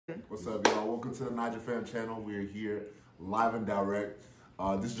What's up, y'all? Welcome to the NaijaFam channel. We're here live and direct.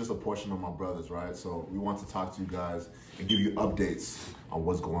 This is just a portion of my brothers, right? So we want to talk to you guys and give you updates on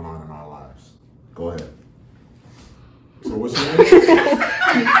what's going on in our lives. Go ahead. So what's your name? You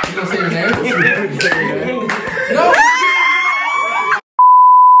don't say your name? No.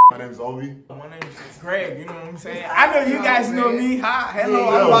 My name's Obi. My name is Greg, you know what I'm saying? I know you guys know me. Hi,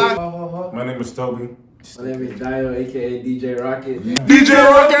 hello, I'm My name is Toby. My name is Dio, aka DJ Rocket. DJ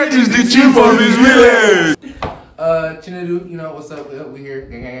Rocket is the chief of his village. Chinedu, you know what's up? We here.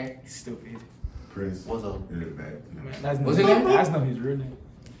 Gang. Stupid. Prxnce. What's up? In the back. That's What's his name? That's not his real name.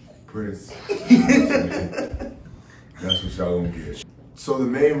 Prxnce. That's what y'all gonna get. So the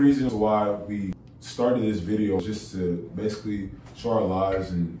main reason why we started this video was just to basically show our lives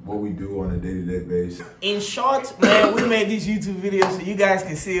and what we do on a day-to-day basis. In short, man, we made this YouTube video so you guys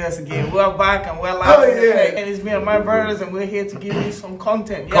can see us again. We're back and we're live. And it's me and my brothers, and we're here to give you some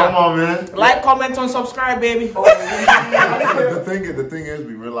content. Yeah. Come on, man. Like, comment, and subscribe, baby. the thing is,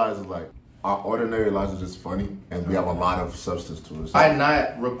 we realize is like, our ordinary lives are just funny, and we have a lot of substance to it. So I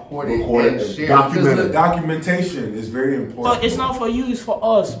not recorded and shared. Documentation is very important. So it's not for you, it's for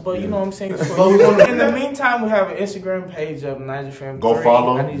us. But you know what I'm saying? It's for you. In the meantime, we have an Instagram page of NaijaFam. Go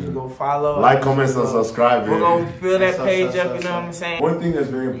follow. I need you to go follow. Like, comment, and subscribe. We're going to fill that page up, you know what I'm saying? One thing that's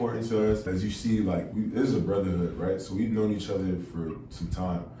very important to us, as you see, like, this is a brotherhood, right? So we've known each other for some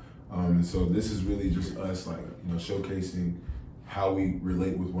time. And so this is really just us, like, you know, showcasing how we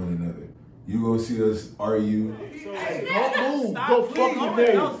relate with one another. You go see us argue, Don't move. Go fucking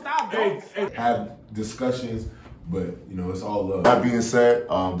name. No, stop. have discussions, but you know, it's all love. That being said,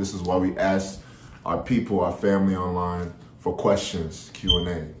 this is why we ask our people, our family online for questions,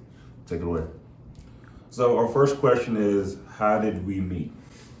 Q&A. Take it away. So our first question is, how did we meet?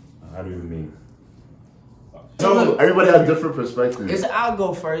 How did we meet? So everybody has different perspectives. I'll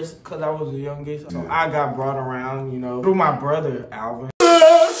go first because I was the youngest. So I got brought around, you know, through my brother, Alvin.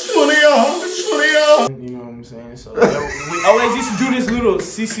 You know what I'm saying? So we always used to do this little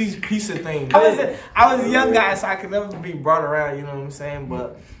CC's pizza thing. I was a young guy, so I could never be brought around, you know what I'm saying?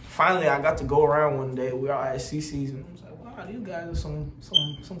 But finally, I got to go around one day. We all at CC's, and I was like, wow, these guys are some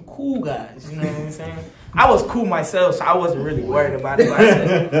cool guys, you know what I'm saying? I was cool myself, so I wasn't really worried about it. But I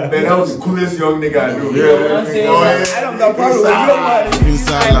said, Man, that was the coolest young nigga I knew. you know what I'm saying? I don't got problem with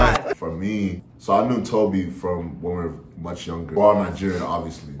nobody. For me, so I knew Toby from when we were much younger. We're all Nigerian,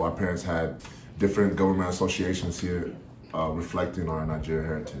 obviously. Our parents had different government associations here reflecting our Nigerian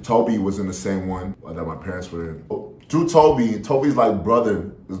heritage. Toby was in the same one that my parents were in. Through Toby's like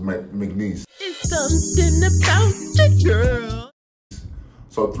brother is Mcneece. It's something about you, girl.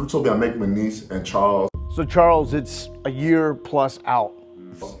 So through Toby, I met Mcneece and Charles. So Charles, it's a year plus out.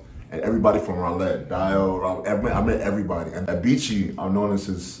 And everybody from Raleigh, Dio, I met everybody. And at Beachy, I've known him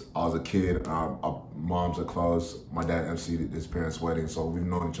since I was a kid. Our moms are close. My dad emceed his parents' wedding, so we've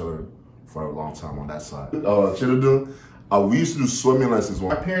known each other for a long time on that side. Chinedu, we used to do swimming lessons.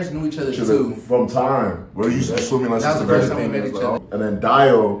 Our parents knew each other too. From time. We used to do swimming lessons. That was the first time we met each other. And then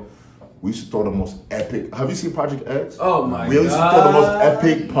Dio, we used to throw the most epic. Have you seen Project X? Oh my god. We used to throw the most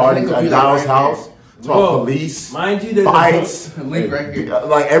epic parties at Dio's house. Talk police, mind you, fights, link right here.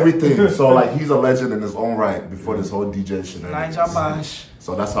 like everything. So like he's a legend in his own right before this whole DJ shit.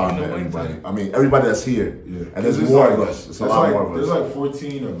 So that's how I met everybody. I mean, everybody that's here. Yeah. And there's more of us. It's a lot more of us. There's like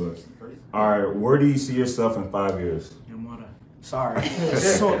 14 of us. All right, where do you see yourself in 5 years? Your mother. Sorry.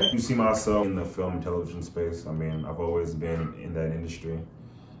 You see myself in the film and television space. I mean, I've always been in that industry.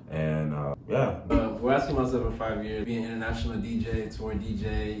 And yeah. Where I see myself in 5 years, being an international DJ, touring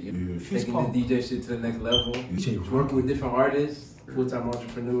DJ, taking the DJ shit to the next level, working with different artists, full-time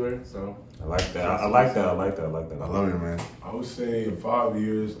entrepreneur, so. I like that. I like that. I like that. I like that. I love you, man. I would say in 5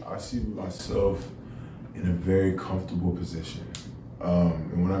 years, I see myself in a very comfortable position.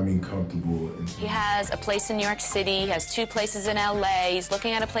 And when I mean comfortable, he has a place in New York City, he has 2 places in LA, he's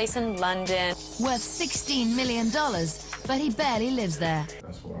looking at a place in London. Worth $16 million, but he barely lives there.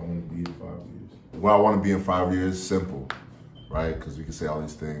 That's where I want to be in 5 years. Where I want to be in 5 years, simple, right? Because we can say all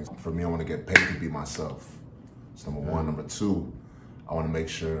these things. For me, I want to get paid to be myself. That's number one. Number two, I want to make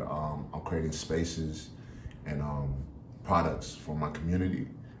sure I'm creating spaces and products for my community,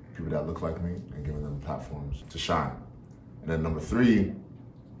 people that look like me, and giving them platforms to shine. And then number three,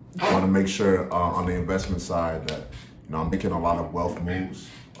 I want to make sure on the investment side that I'm making a lot of wealth moves,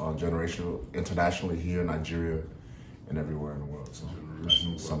 generational, internationally here in Nigeria and everywhere in the world. So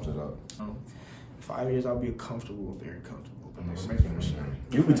that sums it up. 5 years, I'll be comfortable, very comfortable.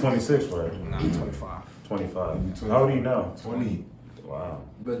 You'll be 26, right? Nah, I'm 25. 25. How old are you now? 20. Wow.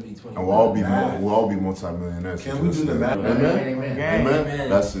 But be 20. And we'll all be multi-millionaires. Can we do the math? Amen.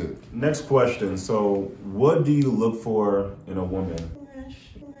 That's it. Next question. So, what do you look for in a woman?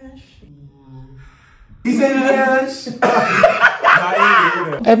 He said yes.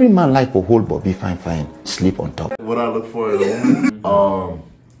 Every man like a whole body fine, sleep on top. What I look for in a woman,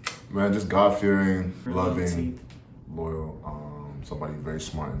 man, just God-fearing, loving, loyal, somebody very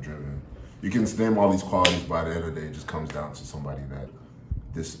smart and driven. You can name all these qualities, by the end of the day, it just comes down to somebody that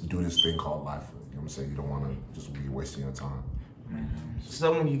do this thing called life with. You know what I'm saying? You don't want to just be wasting your time.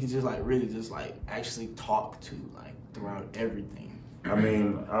 Someone you can just like really just like actually talk to like throughout everything. I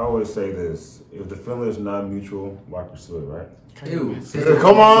mean, I always say this: if the feeling is not mutual, why pursue it, right? Ew.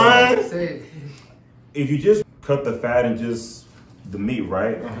 Come on! If you just cut the fat and just the meat,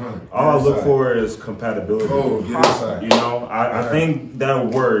 right? All I look for is compatibility. Oh, get inside. You know, I think that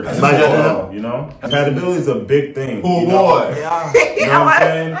word, you know, compatibility is a big thing. Oh, boy. Yeah. You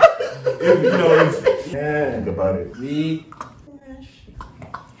know what I'm saying? Think about it. Me.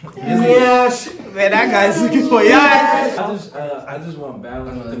 Yes. Man, that guy's looking for I just want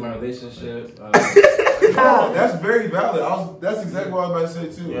balance within my relationship. That's very valid. That's exactly what I was about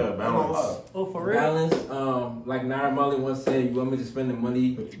to say too. Yeah, balance. Oh, for real? Balance. Like Naira Marley once said, you want me to spend the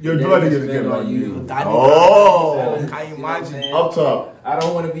money Your that money you is spend getting on on you. Oh! Can you imagine? Up top. I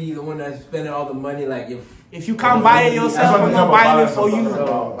don't want to be the one that's spending all the money. Like If you can't buy it yourself, I'm not buying it for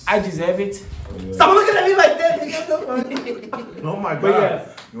you. I deserve it. Stop looking at me like that. Oh my God. But yeah,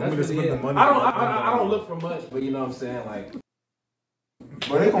 you want me to that's spend really the it. money? I don't look for much, but you know what I'm saying, like.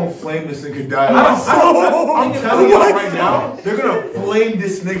 But they're gonna flame this nigga die. I'm telling you right now, they're gonna flame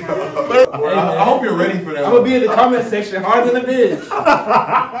this nigga up. I hope you're ready for that. I'm gonna be in the comment section harder than a bitch.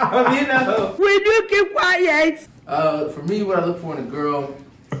 I'm gonna be in that hoe. Will you keep quiet? For me, what I look for in a girl,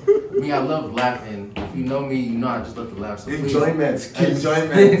 I love laughing. If you know me, you know I just love to laugh. So enjoyment. And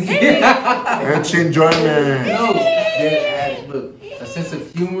enjoyment. No, look, a sense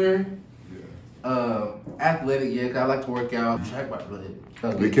of humor. Athletic, yeah, 'cause I like to work out.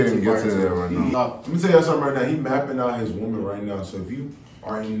 We can't even get to that right now. Let me tell you something right now. He's mapping out his woman right now. So if you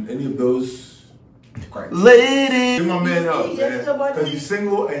are in any of those lady, give my man up, man. Because he's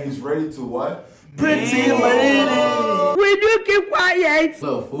single and he's ready to what? Pretty lady. Will you keep quiet?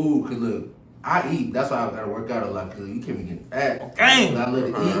 Love food, cause look, I eat. That's why I gotta work out a lot. Cause you can't be getting fat. Dang. I let it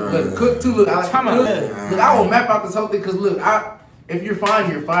eat. But cook too. Look, I like to cook. Look, I will map out this whole thing. Cause look, if you're fine,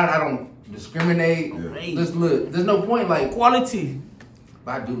 you're fine. I don't discriminate. Yeah. Just look, there's no point. Like quality.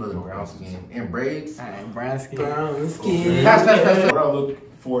 But I do love the brown skin and braids. Brown skin. Pass. What I look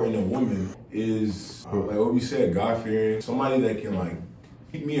for in a woman is like what we said, God fearing, somebody that can like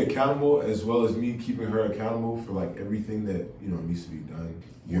keep me accountable as well as me keeping her accountable for like everything that needs to be done.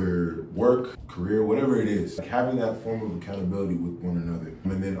 Your work, career, whatever it is, like having that form of accountability with one another,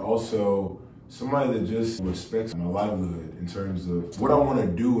 and then also somebody that just respects my livelihood in terms of what I want to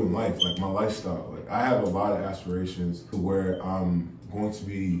do in life, like my lifestyle. Like I have a lot of aspirations to where I'm going to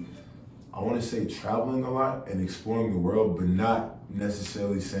be, I want to say traveling a lot and exploring the world, but not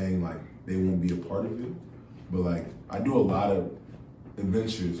necessarily saying like they won't be a part of it. But like I do a lot of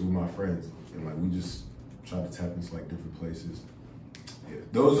adventures with my friends and like we just try to tap into like different places. Yeah,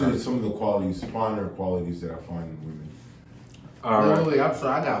 those are some of the qualities, finer qualities that I find in women. Wait, I'm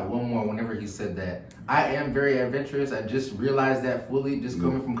sorry. I got one more. Whenever he said that, I am very adventurous. I just realized that fully. Just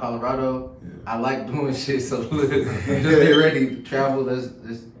coming from Colorado, I like doing shit. So look, just be ready to travel. Let's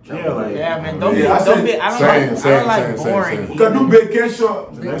travel. Man. Don't be. I don't like boring. We got no vacation.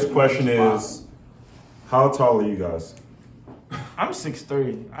 The next question is, how tall are you guys? I'm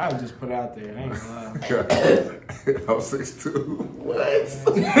 6'3". I would just put it out there. I ain't gonna lie. I'm 6'2". What?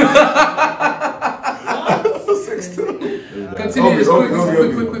 6'2". Continue this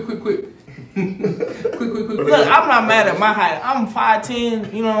quick. Look, I'm not mad at my height. I'm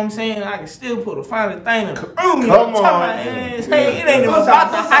 5'10". You know what I'm saying? I can still put a finer thing in the room. Come on. Hey, it ain't even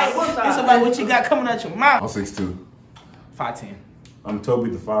about the height. It's about what you got coming out your mouth. I'm 6'2". 5'10". I'm Toby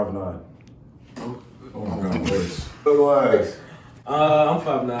the 5'9". Oh my God. Otherwise, I'm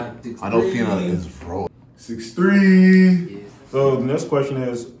 5'9". I know Fina is raw. 6'3". So the next question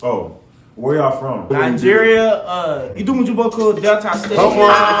is, where y'all from? Nigeria, Idumujuboko, Delta State. Come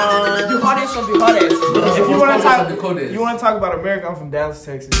on. You hottest or be hottest. If you want to talk about America, I'm from Dallas,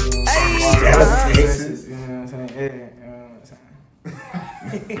 Texas. You know Dallas, Texas. You know what I'm saying?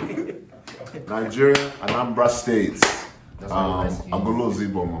 Nigeria, Anambra State. I'm Golo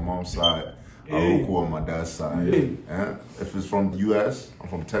Zibo on my mom's side. Aruku on my dad's side. If it's from the US, I'm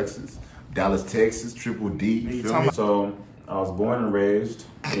from Texas. Dallas, Texas, Triple D. You feel me? So I was born and raised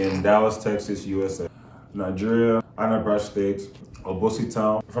in Dallas, Texas, USA. Nigeria, Anambra State, Obosi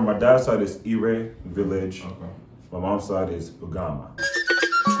Town. From my dad's side is Ire Village. Okay. My mom's side is Ugama.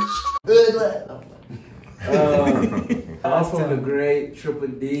 I'm from the great Triple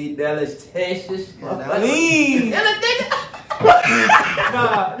D, Dallas, Texas. That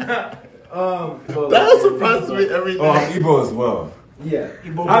surprises me every day. Oh, I'm Igbo as well. Yeah.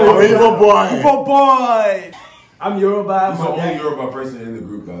 Igbo boy. Igbo boy. I'm Yoruba. I'm the only Yoruba person in the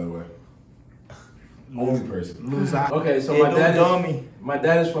group, by the way. Only person. Okay, so my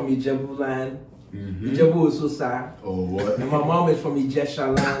dad is from Ijebu land. Ijebu Ususa. Oh, what? And my mom is from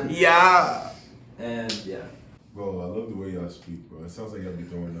Ijesha land. Yeah. And yeah. Bro, I love the way y'all speak, bro. It sounds like y'all be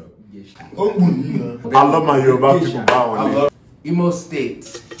throwing up. I love my Yoruba people bowing. Imo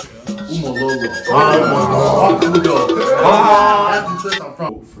State. Umololo. That's the place I'm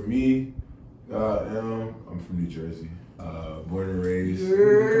from. For me, I'm from New Jersey. Born and raised. You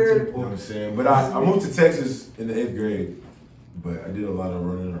know what I'm saying? But I moved to Texas in the 8th grade. But I did a lot of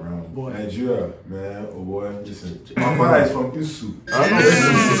running around. Nigeria, man. Oh boy, listen. My father is from Prxnce.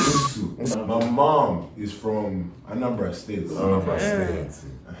 My mom is from Anambra State.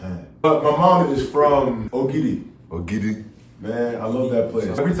 But my mom is from Ogidi. Man, I love that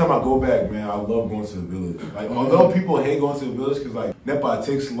place. Every time I go back, man, I love going to the village. Like, although people hate going to the village because, like, NEPA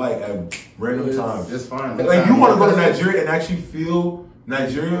takes light at random times. It's fine. Like, you want to go to Nigeria and actually feel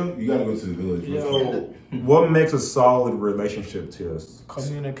Nigeria, you got to go to the village. Yo, what makes a solid relationship to us?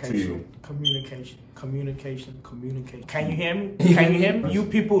 Communication. Communication. Can you hear me? Can you hear me? You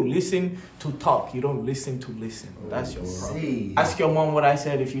people listen to talk. You don't listen to listen. That's your problem. Ask your mom what I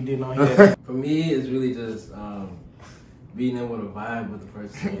said if you did not hear. For me, it's really just being able to vibe with the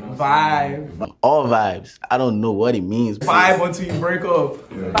person. You know vibe. All vibes. I don't know what it means. Vibe until you break up.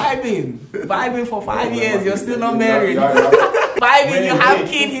 Yeah. Vibing for 5 years. You're still not married. Vibing, you have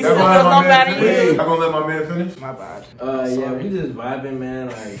kids. He's still not married. I'm gonna let my man finish. My bad. Yeah, we just vibing, man.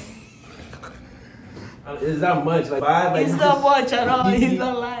 Like, it's not much. Like vibe. Like, it's not much at all. He's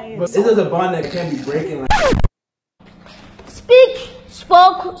not lying. But it's just a bond that can't be breaking. Like, Speak.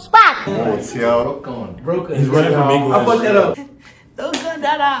 Spark. Broken. He's running from English. I fucked that up. Don't go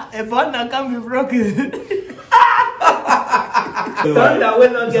that. A bond that can be broken. Thunder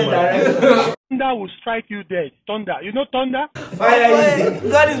will not get direction. Thunder will strike you dead. Thunder. You know thunder?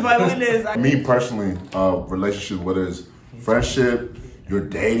 God is my witness. Me personally, relationship, whether it's friendship, you're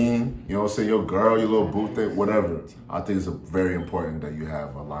dating, you know what I'm saying, your girl, your little boo thing, whatever. I think it's very important that you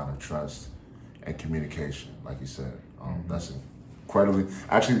have a line of trust and communication, like you said. That's incredibly,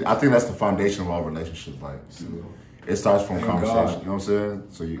 actually, I think that's the foundation of all relationships. Like, it starts from conversation, you know what I'm saying?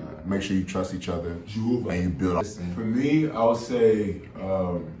 So you make sure you trust each other and you build up. For me, I would say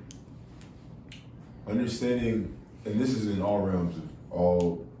understanding, and this is in all realms of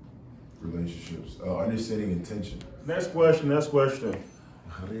all relationships, understanding intention. Next question.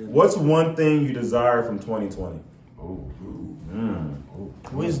 What's one thing you desire from 2020?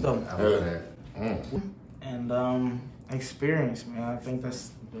 Wisdom. And experience, man. I think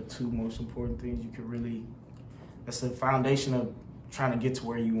that's the two most important things you could really, that's the foundation of trying to get to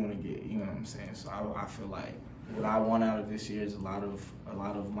where you want to get, you know what I'm saying? So I feel like what I want out of this year is a lot of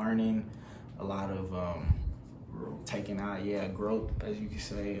learning, a lot of taking out, growth, as you could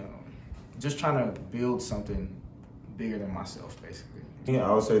say. Just trying to build something bigger than myself, basically. Yeah,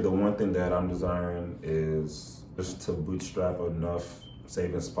 I would say the one thing that I'm desiring is just to bootstrap enough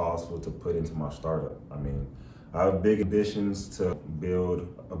savings possible to put into my startup. I mean, I have big ambitions to build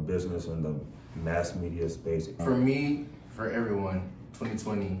a business in the mass media space. For me, for everyone,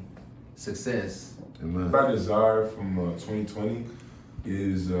 2020, success. What I desire from 2020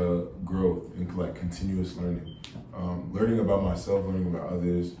 is growth and like continuous learning. Learning about myself, learning about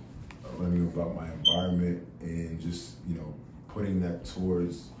others, learning about my environment, and just, you know, putting that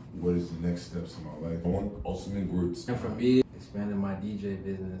towards what is the next steps in my life. I want ultimate roots. And for me, expanding my DJ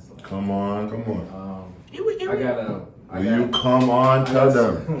business. Like, Come on. Come on, tell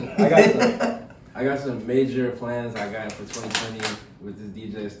them. I got some major plans I got for 2020 with this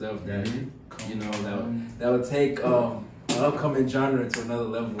DJ stuff that, you know, that would take an upcoming genre to another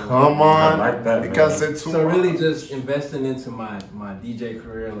level. Come on. I like that, because so really just investing into my DJ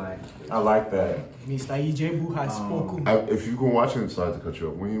career, like. I like that. Mr. Ijebu has spoken. If you can watch him, sorry to cut you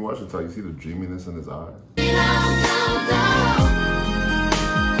off, when you watch him talk, you see the dreaminess in his eyes.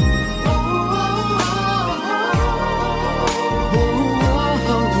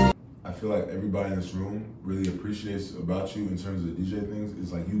 I feel like everybody in this room really appreciates about you in terms of the DJ things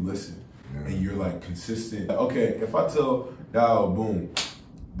is like you listen and you're like consistent. Like, okay, if I tell Dow, boom,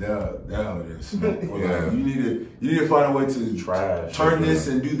 Dow didn't smoke. Like, you need to find a way to turn this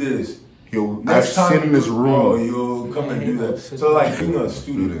and do this. He'll next time sit in his room. Oh, you'll come and do that. So like being a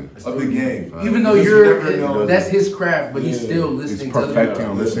student of the game, even though that's his craft, but he's still listening. He's perfecting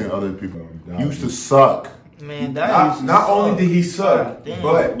and listening to other people. He used to suck. Man, not only did he suck,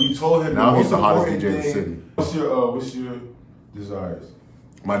 but we told him now he's the hottest DJ in the city. What's your desires?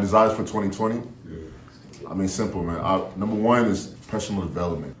 My desires for 2020? I mean, simple, man. Number one is personal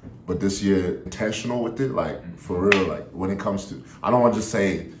development. But this year, intentional with it, like, for real, like, when it comes to, I don't want to just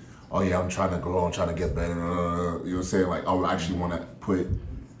say, oh yeah, I'm trying to grow, I'm trying to get better, you know what I'm saying? Like, I actually want to put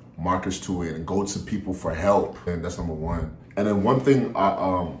markers to it and go to people for help. And that's number one. And then one thing,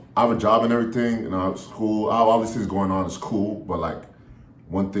 I have a job and everything, and it's cool. All these things going on is cool, but like,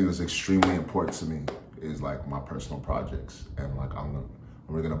 one thing that's extremely important to me is like my personal projects. And like, I'm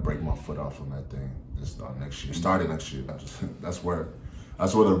really gonna break my foot off on that thing this next year, starting next year. That's where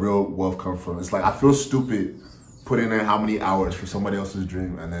the real wealth comes from. It's like, I feel stupid putting in how many hours for somebody else's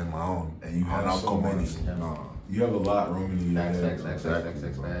dream and then my own. And you have so many. You have a lot roaming in your head.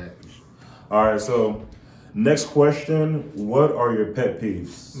 All right, so next question, what are your pet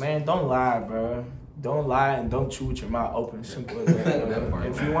peeves? Man, don't lie, bro. Don't lie and don't chew with your mouth open. Simple as that.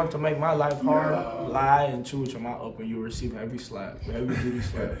 If you want to make my life hard, lie and chew with your mouth open. You'll receive heavy slap, heavy duty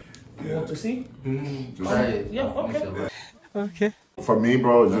slap. You want to see? Yeah, okay. Okay. For me,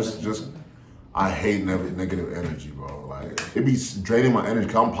 bro, just I hate negative energy, bro. Like, it be draining my energy.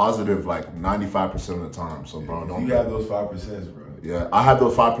 'Cause I'm positive like 95% of the time. So, bro, don't. You have those 5%, bro. Yeah, I have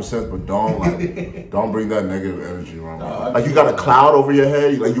those 5%, but don't bring that negative energy around. Like, you got a cloud over your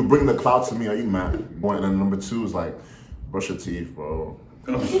head. Like, you bring the cloud to me. Are you mad? And then number two is like, brush your teeth, bro.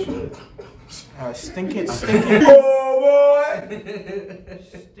 Oh shit. Stinking. Oh boy.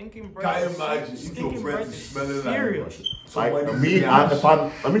 Stinking breath. Can't imagine. You your breath is smelling like me.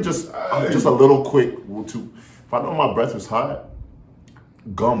 Let me just a little quick. If I know my breath is hot,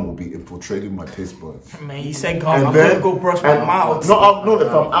 gum will be infiltrating my taste buds. Man, you said gum. I'm gonna go brush my mouth. No, if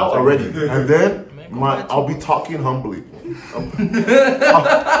I'm out already, and then I'll be talking humbly.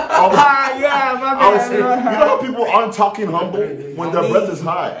 Yeah, my bad. You know how people aren't talking humble when their breath is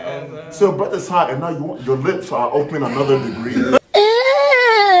hot. So your breath is hot, and now your lips are open another degree.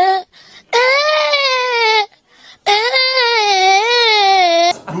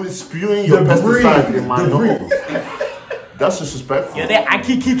 You're spewing your pesticide in my nose. That's disrespectful. Yeah, that I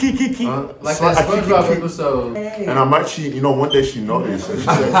keep. Like that SpongeBob episode. And I might, one day she noticed. And she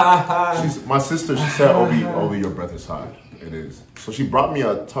said, my sister, she said, Obi, your breath is hot. It is. So she brought me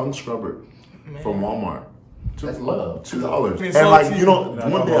a tongue scrubber from Walmart. That's love. $2. And like,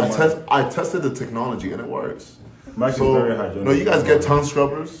 one day I tested the technology and it works. So, very hygienic. No, you guys get tongue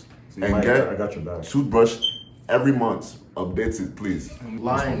scrubbers and I got your back. Toothbrush every month. Update it, please.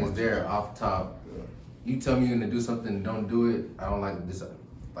 Lying is there off top. You tell me you're gonna do something, don't do it. I don't like this.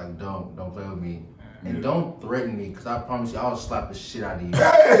 Like, don't play with me. And don't threaten me, because I promise you, I'll slap the shit out of you.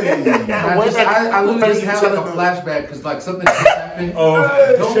 I literally just had like a flashback, because like something just happened.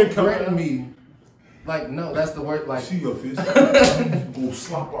 Don't threaten me. Like, no, that's the word. Like, see your fist.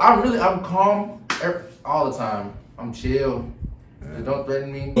 I'm calm all the time. I'm chill. Don't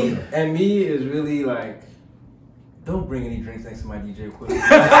threaten me. And me is really like, don't bring any drinks next to my DJ equipment.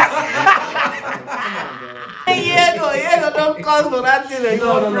 Don't cause what I did.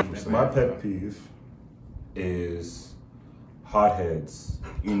 No. My pet peeve is hotheads.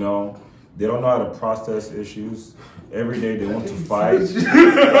 They don't know how to process issues. Every day they want to fight.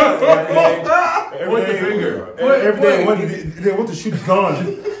 Every day they want to shoot guns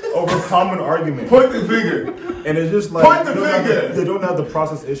over a common argument. Point the finger. And it's just like they don't know how to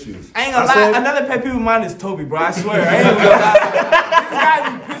process issues. I ain't gonna lie. Another pet peeve of mine is Toby, bro. I swear. I ain't gonna lie. This guy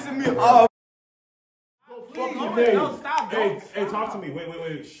be pissing me off. Hey, talk to me. Wait.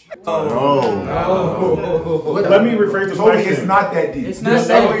 No. Let me rephrase the question. It's not that deep. It's not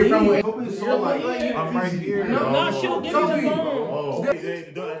that deep. Toby's so like, I'm right here. No, she'll give me the phone.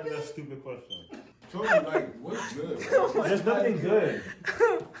 Don't ask me that stupid question. Toby, like, what's good? There's nothing good.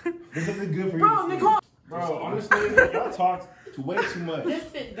 There's nothing good for you. Bro, honestly, y'all talk way too much.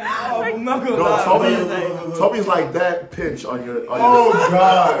 Just sit down. I'm not gonna lie. Toby's like that pinch on your.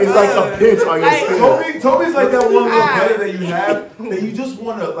 God! It's like a pinch on your skin. Toby's like that one little better that you have that you just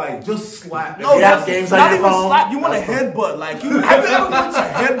want to just slap. No, that's not even slap. You want a headbutt. Like, have you ever wanted to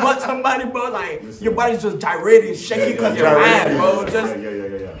headbutt somebody, bro? Like, your body's just gyrating, shaking because you're mad, bro.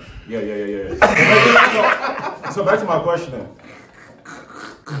 Yeah. So back to my question.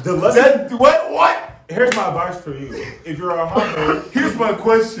 What? Here's my advice for you. If you're a hothead, here's my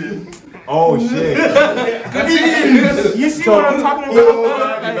question. Oh shit! You see what I'm talking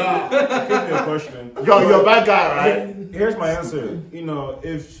about? Give me a question. You're a bad guy, right? Here's my answer.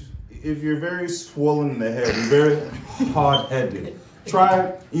 If if you're very swollen in the head, you're very hard-headed.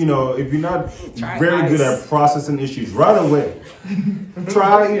 Try, you know, if you're not very good at processing issues right away,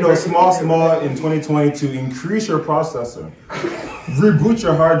 try, you know, small in 2020 to increase your processor, reboot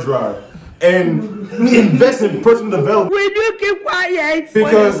your hard drive, and invest in personal development. Will you keep quiet?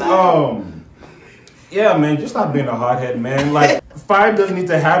 Because, yeah, man, just stop being a hothead, man. Like, fire doesn't need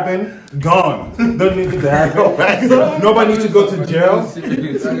to happen, gone. Doesn't need to happen. Nobody needs to go to jail.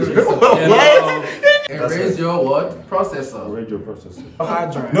 And raise your what? Processor. Raise your processor.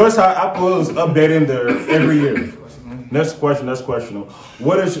 Hard drive. Notice how Apple is updating their every year. Next question.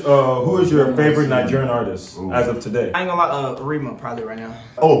 What is who is your favorite Nigerian artist as of today? I ain't gonna lie, Rima probably right now.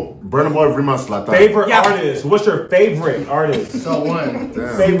 Oh, Burna Boy, Rima Slatan. Favorite artist? What's your favorite artist? So one.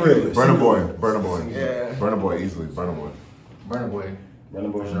 Damn. Favorite. Burna Boy. Yeah. Burna Boy easily. Burna Boy.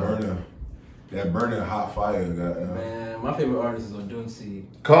 Burna. That burning hot fire. Man, my favorite artist is Ananti.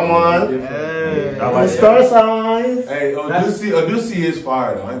 Come on. Hey. I like Star Signs. Hey, Odusi is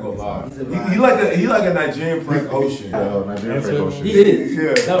fire though. I ain't gonna lie. He like a Nigerian Frank Ocean. Nigerian Frank Ocean. He is.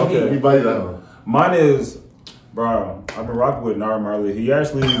 Yeah. Okay. He body that one. Mine is, bro, I've been rocking with Nara Marley. He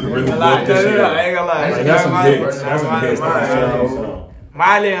actually really good I this year. ain't gonna lie. Like, he has some hits.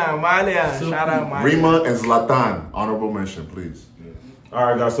 Malian. Shout out Malian. Rima and Zlatan. Honorable mention, please. All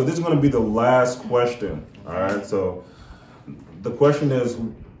right, guys. So this is going to be the last question. All right. So the question is,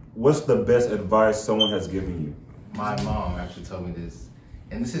 what's the best advice someone has given you? My mom actually told me this.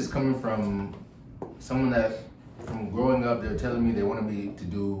 And this is coming from someone that, from growing up, they were telling me they wanted me to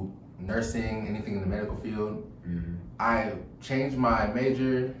do nursing, anything in the medical field. Mm-hmm. I changed my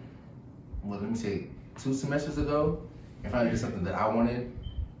major, well, let me say 2 semesters ago, and finally did something that I wanted.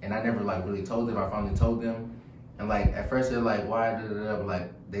 And I never like really told them. I finally told them. And like, at first they're like, why, but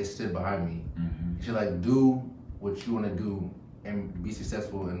like, they stood behind me. Mm-hmm. You should like do what you want to do and be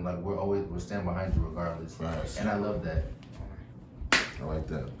successful, and like, we'll stand behind you regardless. Right. And I love that. I like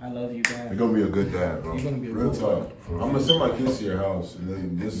that. I love you, Dad. You're gonna be a good dad, bro. You're gonna be a Real talk. I'm gonna send my kids to your house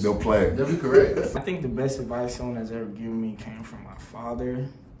and they'll play. They'll be correct. I think the best advice someone has ever given me came from my father,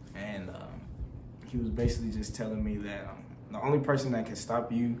 and he was basically just telling me that the only person that can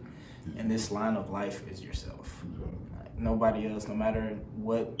stop you in this line of life is yourself. Like, nobody else, no matter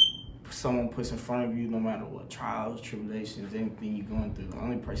what someone puts in front of you, no matter what trials, tribulations, anything you're going through, the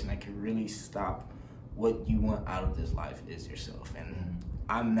only person that can really stop what you want out of this life is yourself. And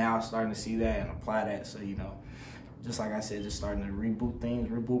I'm now starting to see that and apply that. So, you know, just like I said, just starting to reboot things,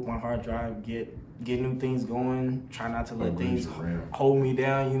 reboot my hard drive, get new things going, try not to let things hold me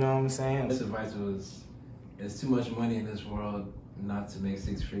down, you know what I'm saying? This advice was, there's too much money in this world not to make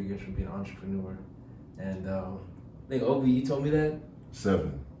 6 figures from being an entrepreneur. And I think, Obi, you told me that?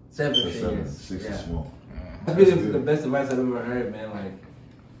 7. 7 figures. 6 is small. That's really the best advice I've ever heard, man. Like,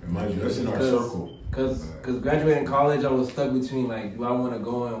 that's in our circle. Cause graduating college, I was stuck between like, do I want to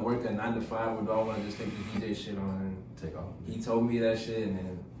go and work a 9 to 5, or do I want to just take the DJ shit on and take off? He told me that shit, and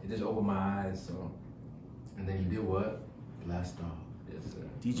then it just opened my eyes. So, and then you did what? Blast off. Yes, sir.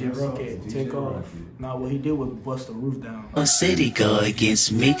 DJ Rocket, take off. Nah, what he did was bust the roof down. A city go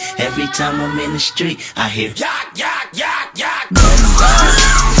against me. Every time I'm in the street, I hear yak, yak, yak, yak.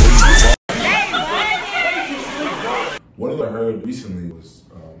 One of the I heard recently was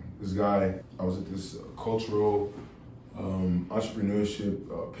this guy. I was at this cultural entrepreneurship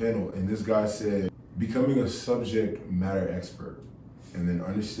panel, and this guy said, becoming a subject matter expert, and then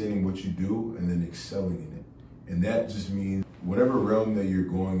understanding what you do, and then excelling in it. And that just means whatever realm that you're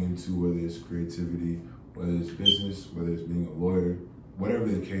going into, whether it's creativity, whether it's business, whether it's being a lawyer, whatever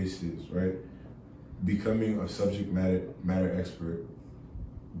the case is, right? Becoming a subject matter expert,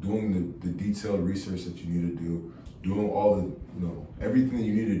 doing the detailed research that you need to do, doing all the, everything that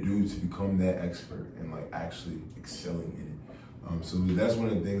you need to do to become that expert and like actually excelling in it. So that's one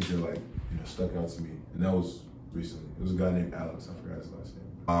of the things that like, stuck out to me. And that was recently. It was a guy named Alex. I forgot his last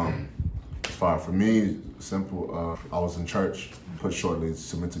name. It's fine. For me, simple. I was in church, put shortly,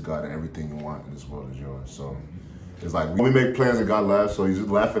 submit to God, and everything you want in this world is yours. So it's like, we make plans and God laughs, so he's just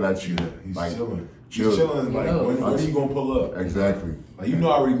laughing at you. He's like, chilling. He's chilling. Like, when are you gonna pull up? Exactly. Like, I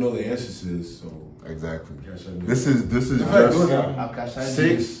already know the answers to this, so. Exactly. This is just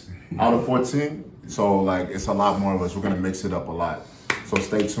 6 out of 14. So like, it's a lot more of us. We're gonna mix it up a lot. So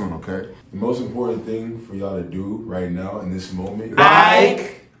stay tuned, okay? The most important thing for y'all to do right now in this moment,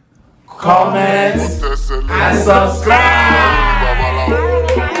 like, comment, and subscribe. It's alive.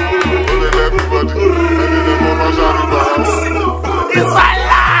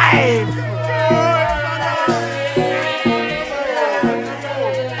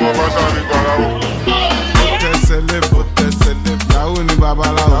 Tẹsẹlẹ, la ó ní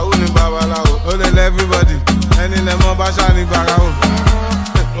babaláwo. tell everybody. Any lemon bashani bagao.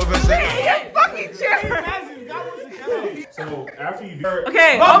 Fucking chair. So after you do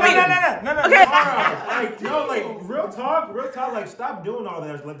Okay, no, Obi. No. Okay. Like, no, like real talk, like stop doing all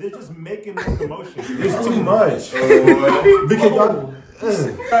that. Like they're just making more commotion. It's too much. Because y'all.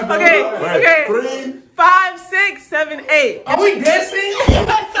 Okay. 3, 5, 6, 7, 8. Are we dancing?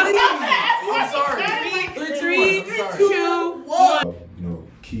 I'm sorry. 3, 2, 1. You know,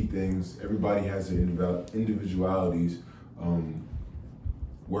 key things. Everybody has their individualities.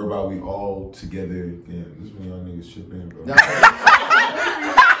 Whereby we all together. Damn, this is when y'all niggas chip in, bro.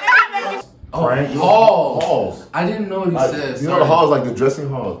 Halls. I didn't know what he said. You know the halls, like the dressing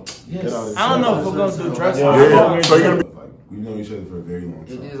hall. Yes. I don't know if we're gonna do dressing hall. Yeah. So you're gonna be. We've known each other for a very long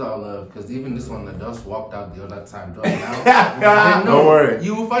time. It is all love, because even this one, the dust walked out the other time. Out. Don't worry.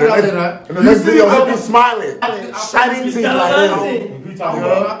 You will find out later. In the next video, he'll be smiling, shining teeth like we talking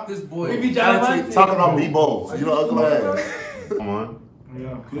about this boy. We be talking about meatballs. You know, ugly ass. Come on.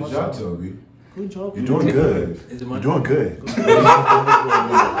 Yeah. Good job, Toby. Good job. You're doing good. You're doing good.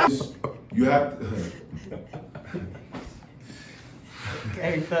 You have to.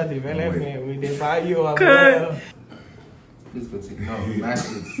 Hey, Thuddy, man, we did buy you a Please continue. No,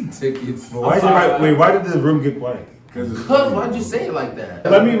 matches, tickets. Why did the room get quiet? Because why'd you say it like that?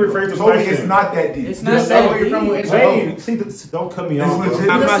 Let me rephrase the question. It's not that deep. It's not that deep. Wait, see, don't cut me off.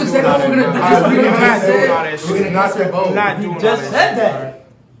 I'm not doing all that. We're not doing all that. You just said that.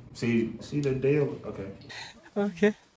 See the deal. Okay.